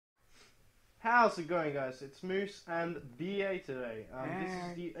How's it going, guys? It's Moose and BA today. This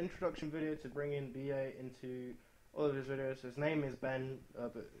is the introduction video to bring in BA into all of his videos. His name is Ben,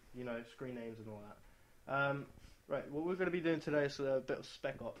 but you know, screen names and all that. Right, what we're going to be doing today is a bit of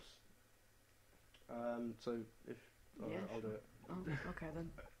Spec Ops. So if I'll do it. Oh, okay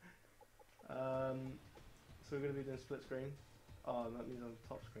then. So we're going to be doing split screen. Oh, that means on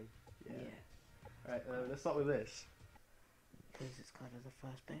top screen. Yeah. Alright, let's start with this. Because it's kind of the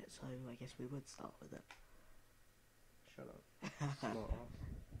first bit, so I guess we would start with it. Shut up. Smart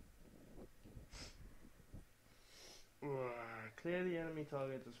ass. Clear the enemy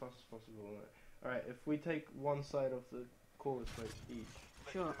targets as fast as possible. Alright, if we take one side of the core switch each.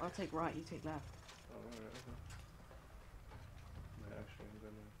 Sure, I'll take right, you take left. Oh, alright, okay. No, actually, I'm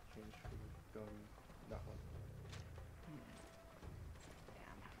gonna change from going that one.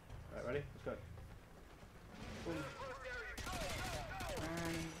 Alright, ready? Let's go. Boom.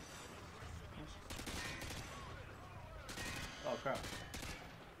 Oh crap.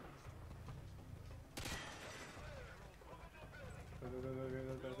 Go, go, go, go, go,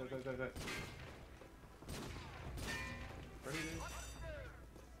 go, go, go, go. Ready, dude?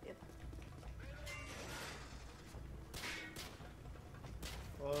 Yep.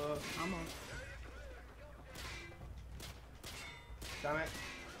 I'm on. Damn it.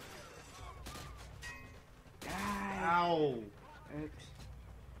 Die. Ow! Oops.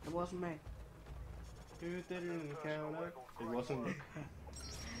 It wasn't me. Who didn't count it? It wasn't me.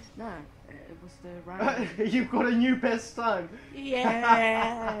 No, it was the right. You've got a new best time!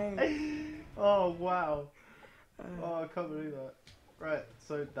 Yay! Oh wow. Oh, I can't believe that. Right,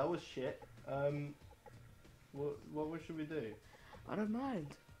 so that was shit. What should we do? I don't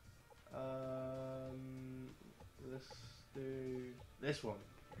mind. Let's do this one.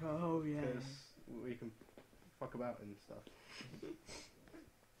 Oh yeah. Because we can fuck about and stuff.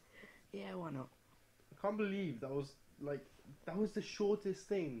 Yeah, why not? I can't believe that was the shortest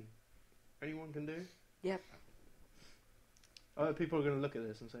thing anyone can do. Yep. Other people are gonna look at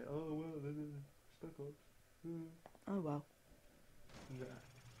this and say, "Oh well, Spec Ops." Oh well. Yeah.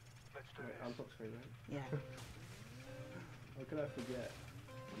 Wait, I'm top screen, right? Yeah. How could I forget?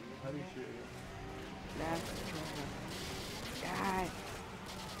 How do you shoot it? Left. Die.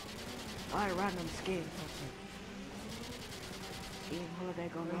 I random skiing. Skiing holiday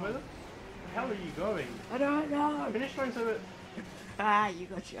gone Where on. the hell are you going? I don't know. Finish trying so that. Ah, you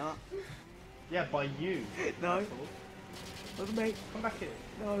got shot. Yeah, by you. No. Asshole. Look at me. Come back here.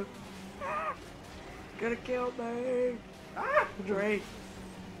 No. Ah, gonna kill me. Ah! Tree.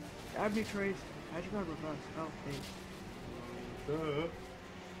 Damn you trees. How'd you go reverse? Oh, please. Duh.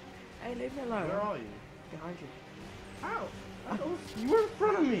 Hey, leave me alone. Where are you? Behind you. Ow! You were in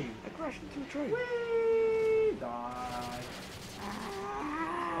front of me! I crashed into a tree. Whee! Die!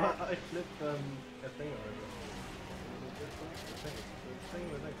 Ah. I flipped a thing over. The thing.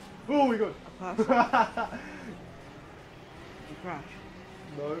 Oh my god! A person. Did you crash?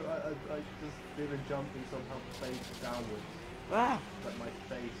 No, I just did a jump and somehow face downwards. Ah. But my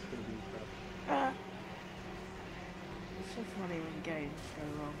face could have been crushed. Ah. It's so funny when games go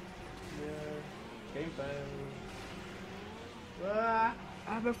wrong. Yeah. Game fail. Ah!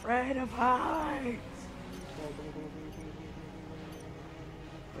 I'm afraid of heights.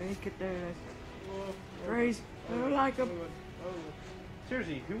 We could do this. Trees. I don't like them.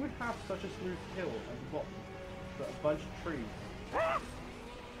 Seriously, who would have such a smooth hill at the bottom, but a bunch of trees? Ah.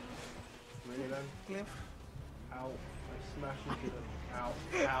 Really, then? Cliff. Ow. I smashed into them. Ow.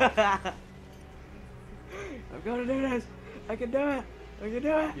 Ow. I'm gonna do this. I can do it. I can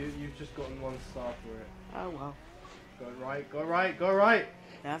do it. You've just gotten 1 star for it. Oh well. Go right, go right, go right!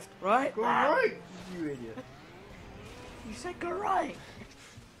 Left, right. Go Ah. right! You idiot. You said go right.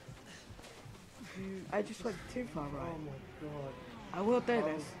 I just went too far right. Oh my god. I will do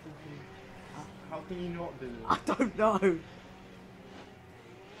this. How can you not do I this? don't know.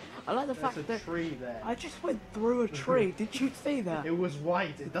 I like the There's a fact that tree there. I just went through a tree. Did you see that? It was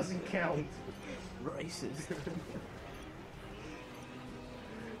white, it doesn't count. Racist.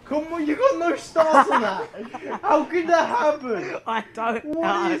 Come on, you got no stars on that! How could that happen? I don't know.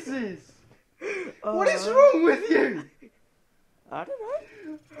 What is this? What is wrong with you? I don't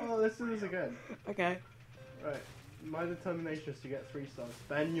know. Oh, let's do this again. Okay. Right, my determination is to get 3 stars.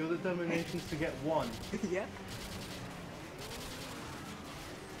 Ben, your determination is to get 1. Yeah.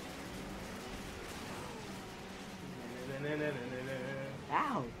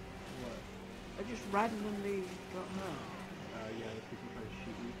 Ow. What? I just randomly got hurt. Yeah, the people trying to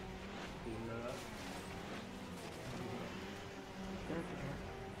shoot you. Did you know that? Don't.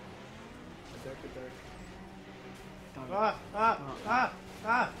 Don't. Ah! Ah! Ah!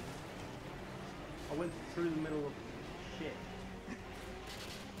 Ah! I went through the middle of shit.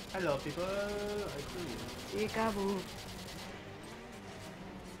 Hello, people. I see you. Peekaboo.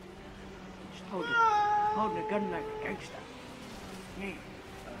 Just holding a gun like a gangster. Yeah.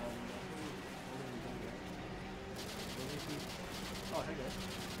 Oh, hey guys.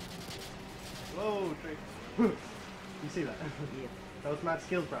 Whoa, tree. You see that? Yeah. That was mad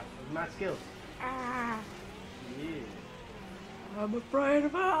skills, bro. That was mad skills. Ah, Yeah. I'm afraid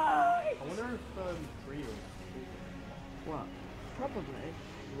of heights. I wonder if 3 or What? Probably.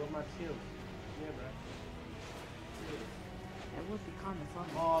 you got mad skills. Yeah, bro. It would be kind of fun.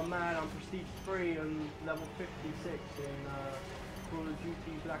 Oh man, I'm prestige 3 and level 56 in Call of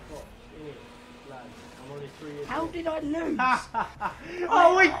Duty Black Ops. Yeah, lad. I'm only 3 years How old. did I lose?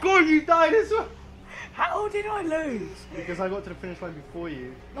 Oh my god, you died as well! How did I lose? Because I got to the finish line before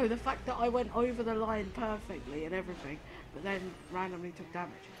you. No, the fact that I went over the line perfectly and everything, but then randomly took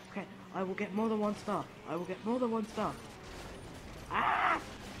damage. Okay, I will get more than 1 star. I will get more than 1 star. Ah!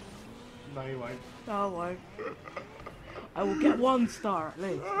 No, you won't. No, I won't. I will get 1 star at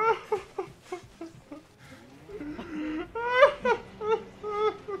least.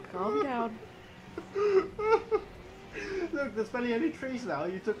 Calm down. Look, there's barely any trees now.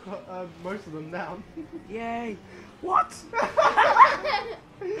 You took most of them down. Yay. What?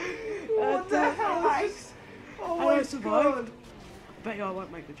 What the hell? Nice. Oh And my I survived. god. I bet you I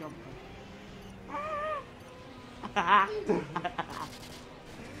won't make the jump.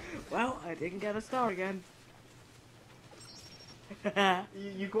 Well, I didn't get a star again.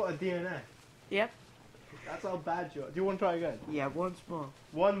 You got a DNF. Yep. That's how bad you are. Do you want to try again? Yeah, once more.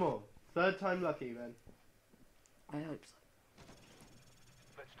 One more. 3rd time lucky, man. I hope so.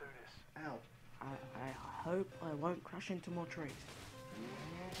 Let's do this. Ow. I hope I won't crash into more trees.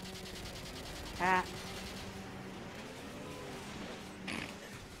 Ah,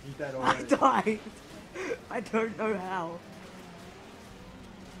 You dead I already. died. I don't know how.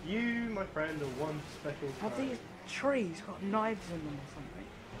 You, my friend, are one special Have kind. these trees got knives in them or something?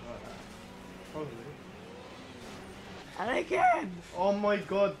 Probably. And again! Oh my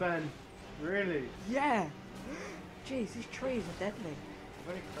god, Ben. Really? Yeah! Jeez, these trees are deadly. I've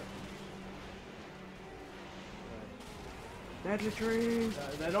only Deadly trees!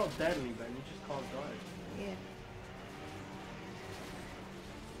 they're not deadly, Ben. You just can't drive. Yeah.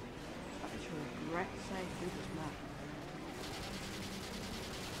 I just regret saying through this map.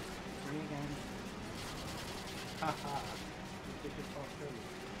 Free again. Haha. You just can't kill me.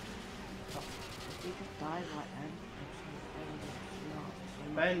 If he just died right then,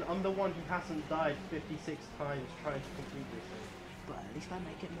 Ben, I'm the one who hasn't died 56 times trying to complete this thing. but at least I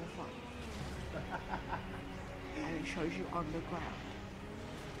make it more fun. And it shows you underground.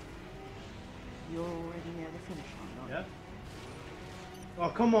 You're already near the finish line, aren't Yeah? Oh,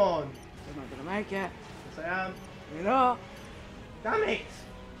 come on! you? You're not gonna make it. Yes, I am. You're not. Damn it!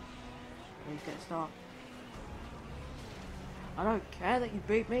 Please get a star. I don't care that you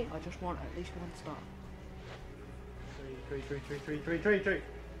beat me, I just want at least 1 star. Tree.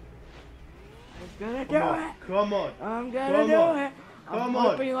 I'm gonna do Come on, it! come on, I'm gonna Come do on. it! I'm come on,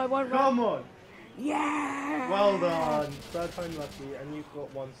 hoping I won't come run. on! Yeah! Well done! 3rd time lucky, and you've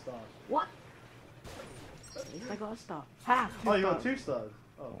got 1 star. What? At least I got a star. Ha! Oh, you got stars. 2 stars?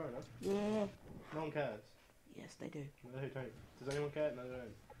 Oh, fair enough. Yeah. No one cares. Yes, they do. No, they don't. Does anyone care? No, they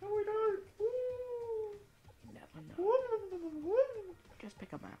don't. No, we don't! Woo. Never know. Woo. Just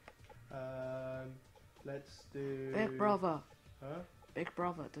pick a map. Let's do... Big brother. Huh? Big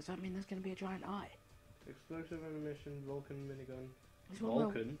brother. Does that mean there's gonna be a giant eye? Explosive ammunition, Vulcan minigun. It's one where-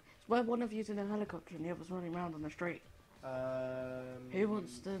 Vulcan? It's where one of you's in a helicopter and the other's running around on the street. Who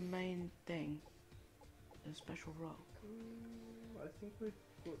wants the main thing? The special role. I think we've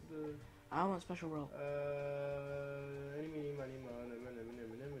got the... I want special role.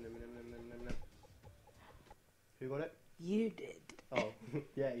 Who got it? You did. Oh,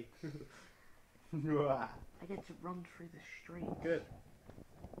 yay. I get to run through the street. Good.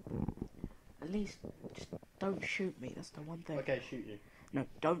 At least, just don't shoot me. That's the one thing. Okay, shoot you. No,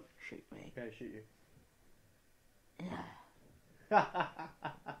 don't shoot me. Okay, shoot you. Yeah.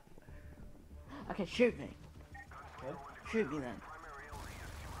 Okay, shoot me. What? Shoot me then.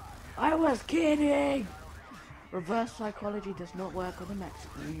 I was kidding! Reverse psychology does not work on the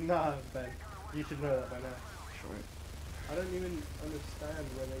Mexicans. No, Ben. You should know that by now. Sure. I don't even understand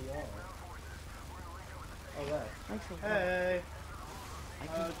where they are. Oh, there. Thanks for Hey! I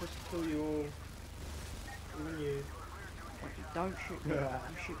can, Just kill you all. Even you. don't shoot me. You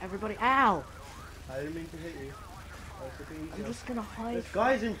shoot everybody. Ow! I didn't mean to hit you. I was looking I'm easier. just gonna hide. There's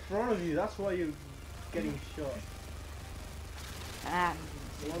guys in front of you, that's why you're getting shot. Ah,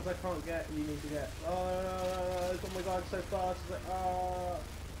 The ones I can't get, you need to get. Oh my god, so fast. It's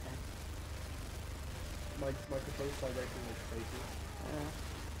like, my controller's vibrating like crazy.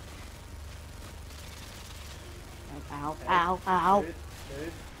 Ow, Hey, ow, ow.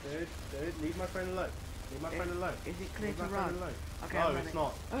 Dude, leave my friend alone. Leave my friend alone. Is it clear Leave to my friend run? alone. Okay, No, I'm it's running.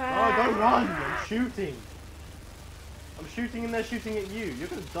 not. No, don't run! I'm shooting! I'm shooting and they're shooting at you. You're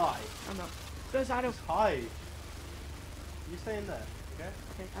gonna die. I'm not. Go, Saddle. Just hide. You stay in there, okay?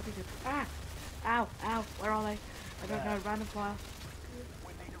 Okay, I'll be good. Ah! Ow, ow, where are they? I don't know, random fire.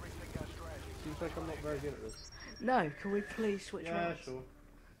 Seems like I'm not very good at this. No, can we please switch Yeah, roles? sure.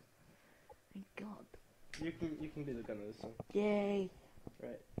 Thank God. You can be the gunner this time. Yay.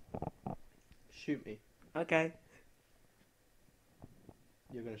 Right. Shoot me. Okay.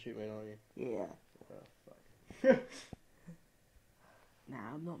 You're gonna shoot me, aren't you? Yeah. Oh, fuck.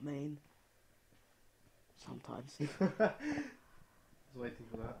 Nah, I'm not mean. Sometimes. I was waiting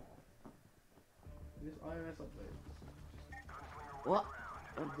for that. This iOS update. What?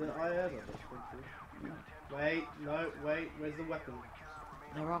 The iOS update. Wait, no, wait, where's the weapon?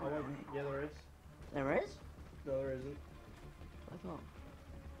 There are. Oh, wait, yeah, there is. There is? No, there isn't. I thought.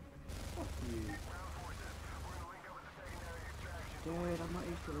 Fuck you. Dude, I'm not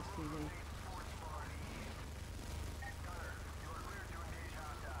used to this TV.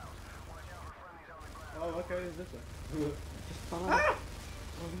 Oh, okay, it's this way. Just follow me. Ah!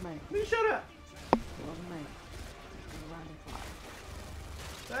 Follow me. Please shut up! Follow me. Random fire.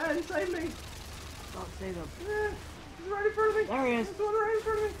 Ben, save me! Can't see them. He's right in front of me! There he is. There's one right in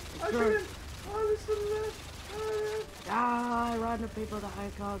front of me! It's I good. shoot him! Oh, there's some there! Die, random people that I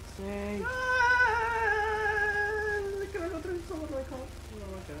can't see. Can I go through someone I can't?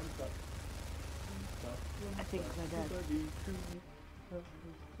 Oh, okay, I'm stuck. I think they're dead.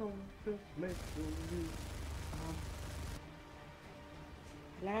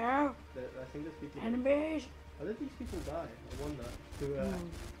 Hello? I think there's people. Enemies? How did these people die? I wonder. Who,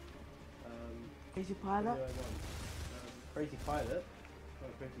 Crazy who pilot? do I want? Crazy pilot? Oh,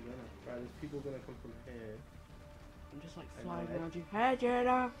 crazy gunner. Right, there's people gonna come from here. I'm just like And flying then around you. Hey, Jenna!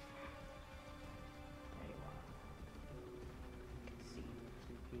 There you are.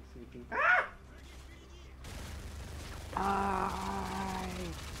 Sneaking. Die!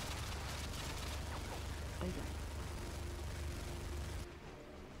 Okay.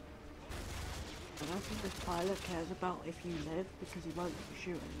 I don't think this pilot cares about if you live because he won't let you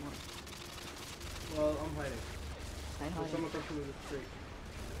shoot anyone. Well, I'm hiding. Stay There's hiding. someone crossing the street.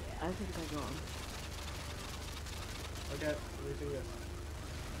 I think I got him. Okay, everything good.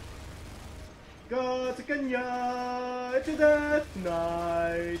 Go to Kenya to death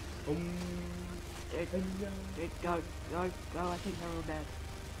night. Dude, go, I think they're all dead.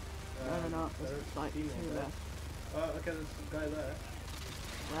 No, no, there's like two left. Oh, okay, there's a guy there.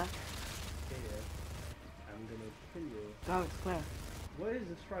 Where? Here. I'm gonna kill you. Go, it's clear. What is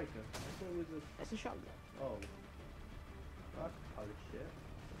a striker? I thought it was a... It's a shotgun. Oh. That's holy shit.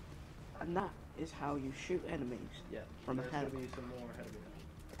 And that is how you shoot enemies. Yeah. From there's ahead. gonna be some more ahead of me.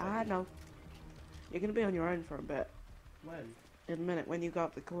 I know. You're gonna be on your own for a bit. When? In a minute, when you go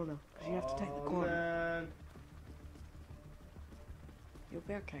up the corner. Because you have to take the corner. Man. You'll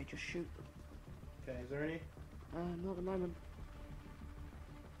be okay, just shoot them. Okay, is there any? Not at the moment.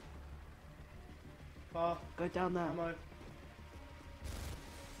 Car? Go down there. Ammo?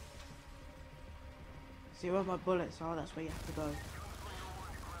 See where my bullets are, that's where you have to go.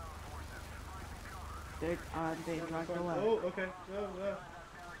 Dude, I'm being dragged away. Oh, okay. Go, go.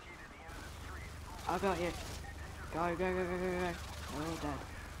 I got you. Go. They're all dead.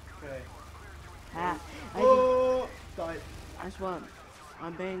 Okay. Ha! Oh! Died. Nice one.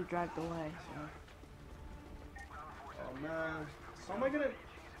 I'm being dragged away, so... Oh man. How am I gonna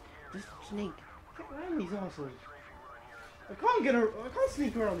Just sneak. get around these assholes? I can't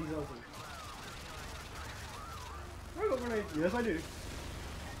sneak around these assholes. I got grenades. Yes, I do.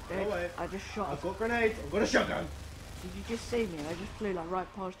 Go Dude, away. I just shot. I've got grenades. I've got a shotgun. Did you just see me? I just flew like right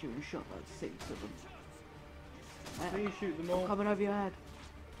past you and shot like 6 of them. Please shoot them I'm all. coming over your head.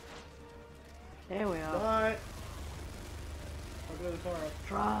 There we are. Die. I'll blow the car up.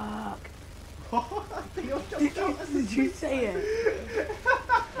 Truck! Did you say it?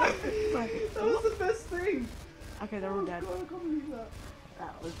 That was the best thing. Okay, they're all dead. God, I can't believe that.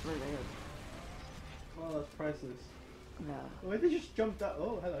 That was brilliant. Oh, that's priceless. No. Why they just jumped out?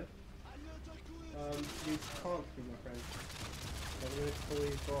 Oh, hello. You can't be my friend. I'm gonna call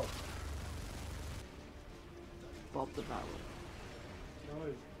you Bob. Bob the barrel. No,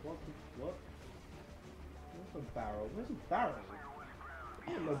 what? Where's a barrel? Where's a barrel? I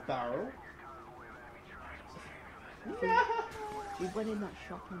don't know barrel. We went in that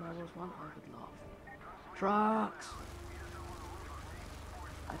shop and there was one, I would laugh. Trucks!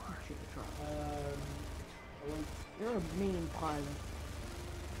 I can shoot the truck. You're a mean pilot.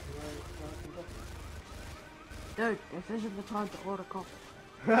 Dude, this isn't the time to order coffee.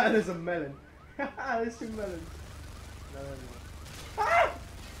 There's a melon. There's two melons. No. Ah!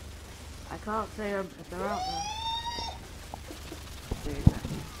 I can't see them if they're out there. Dude,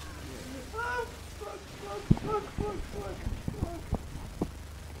 Ah, fuck.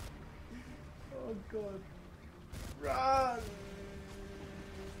 Oh god. Run!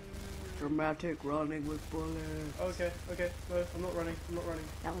 dramatic running with bullets. Okay. No, I'm not running.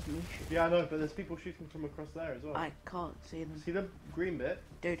 That was me shooting. Yeah, I know, but there's people shooting from across there as well. I can't see them. See the green bit?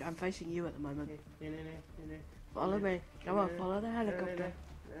 Dude, I'm facing you at the moment. Follow me. Come on, follow the helicopter.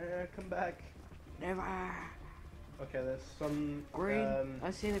 Come back. Never. Okay, there's some Green.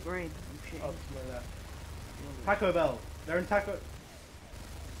 I see the green. I'm shooting. up to my left. Taco Bell. They're in Taco.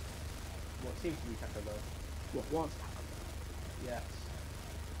 What seems to be Taco Bell. What was that? Yes.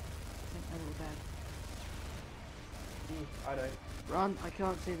 I think they're all dead. I don't. Run, I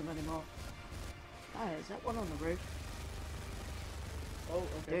can't see them anymore. Ah, is that one on the roof? Oh,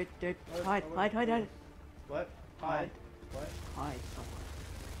 okay. Dude, Oh, hide. oh, Hide. What? Hide. What? Hide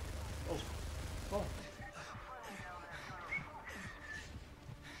somewhere. Oh.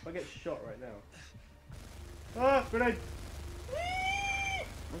 If I get shot right now. Ah, grenade!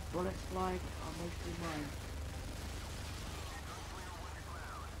 Those bullets flying are mostly mine.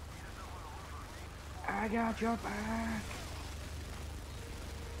 I got your back!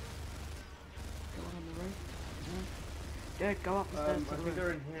 Go on the roof. Dude, go up the stairs I to the think roof.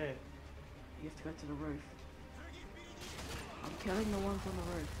 they're in here. You have to go to the roof. I'm killing the ones on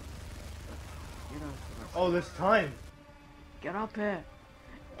the roof. You know. Oh, there's time! Get up here!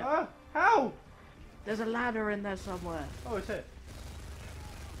 Ah! How? There's a ladder in there somewhere. Oh, it's it.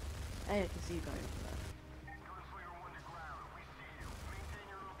 Hey, I can see you going up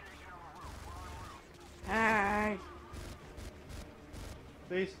there. Hey!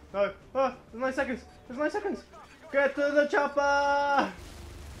 Please. No. Ah! There's 9 seconds! There's 9 seconds! Get to the chopper!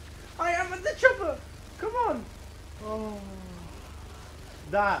 I am at the chopper! Come on! Oh.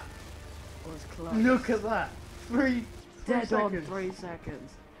 That. Was close. Look at that. 3 Dead seconds. on 3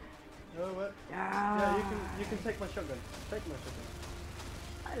 seconds. You know what? Yeah. Yeah, you can take my shotgun. Take my shotgun.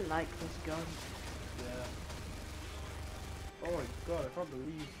 I like this gun. Yeah. Oh my god, I can't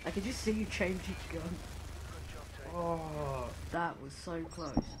believe. I could just see you change your gun. Oh. That was so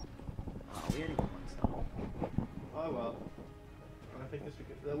close. Oh, we only got 1 star. Oh well. I think this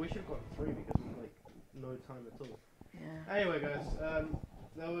we should have got 3 because there's like no time at all. Yeah. Anyway, guys,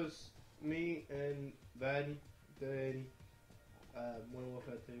 that was me and Ben doing Modern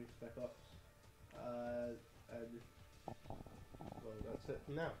Warfare 2 Spec Ops. And well, that's it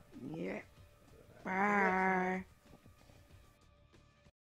for now. Yeah. Bye.